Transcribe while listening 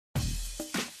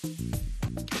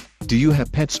Do you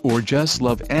have pets or just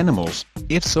love animals?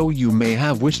 If so, you may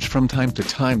have wished from time to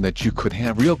time that you could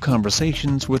have real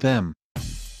conversations with them.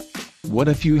 What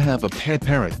if you have a pet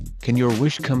parrot? Can your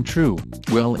wish come true?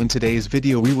 Well, in today's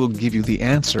video we will give you the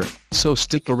answer, so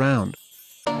stick around.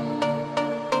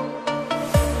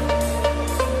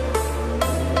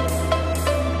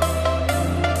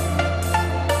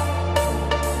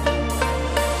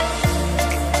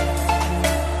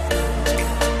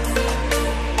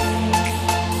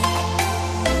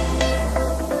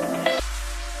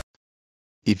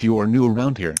 If you are new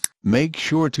around here, make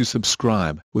sure to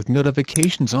subscribe with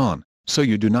notifications on, so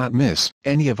you do not miss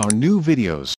any of our new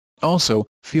videos. Also,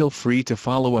 feel free to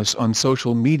follow us on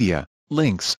social media,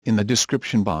 links in the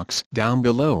description box down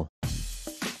below.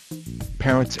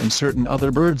 Parrots and certain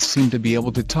other birds seem to be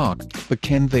able to talk, but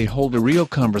can they hold a real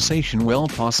conversation? Well,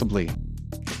 possibly.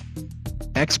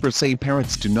 Experts say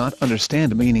parrots do not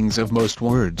understand the meanings of most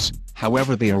words,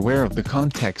 however they are aware of the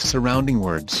context surrounding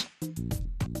words.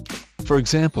 For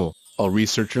example, a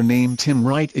researcher named Tim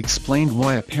Wright explained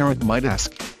why a parrot might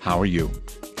ask, "How are you?"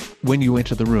 when you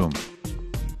enter the room.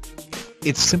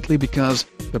 It's simply because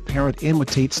the parrot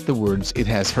imitates the words it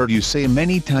has heard you say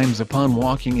many times upon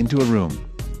walking into a room.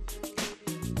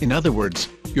 In other words,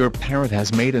 your parrot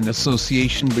has made an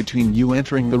association between you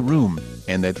entering the room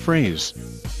and that phrase.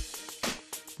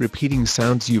 Repeating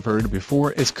sounds you've heard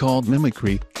before is called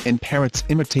mimicry, and parrots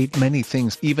imitate many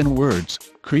things, even words,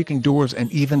 creaking doors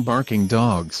and even barking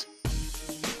dogs.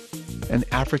 An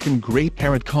African grey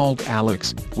parrot called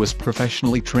Alex was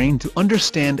professionally trained to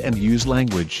understand and use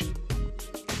language.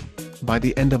 By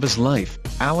the end of his life,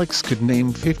 Alex could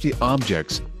name 50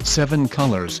 objects, 7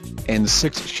 colors, and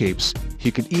 6 shapes.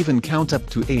 He could even count up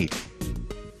to 8.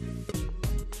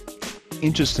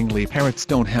 Interestingly, parrots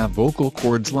don't have vocal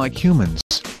cords like humans.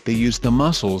 They use the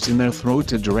muscles in their throat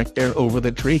to direct air over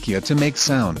the trachea to make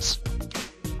sounds.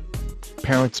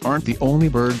 Parrots aren't the only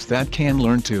birds that can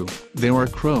learn to. There are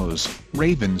crows,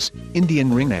 ravens,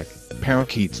 Indian ringneck,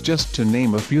 parakeets, just to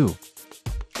name a few.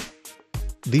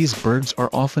 These birds are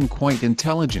often quite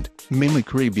intelligent.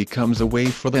 Mimicry becomes a way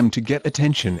for them to get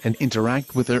attention and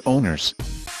interact with their owners.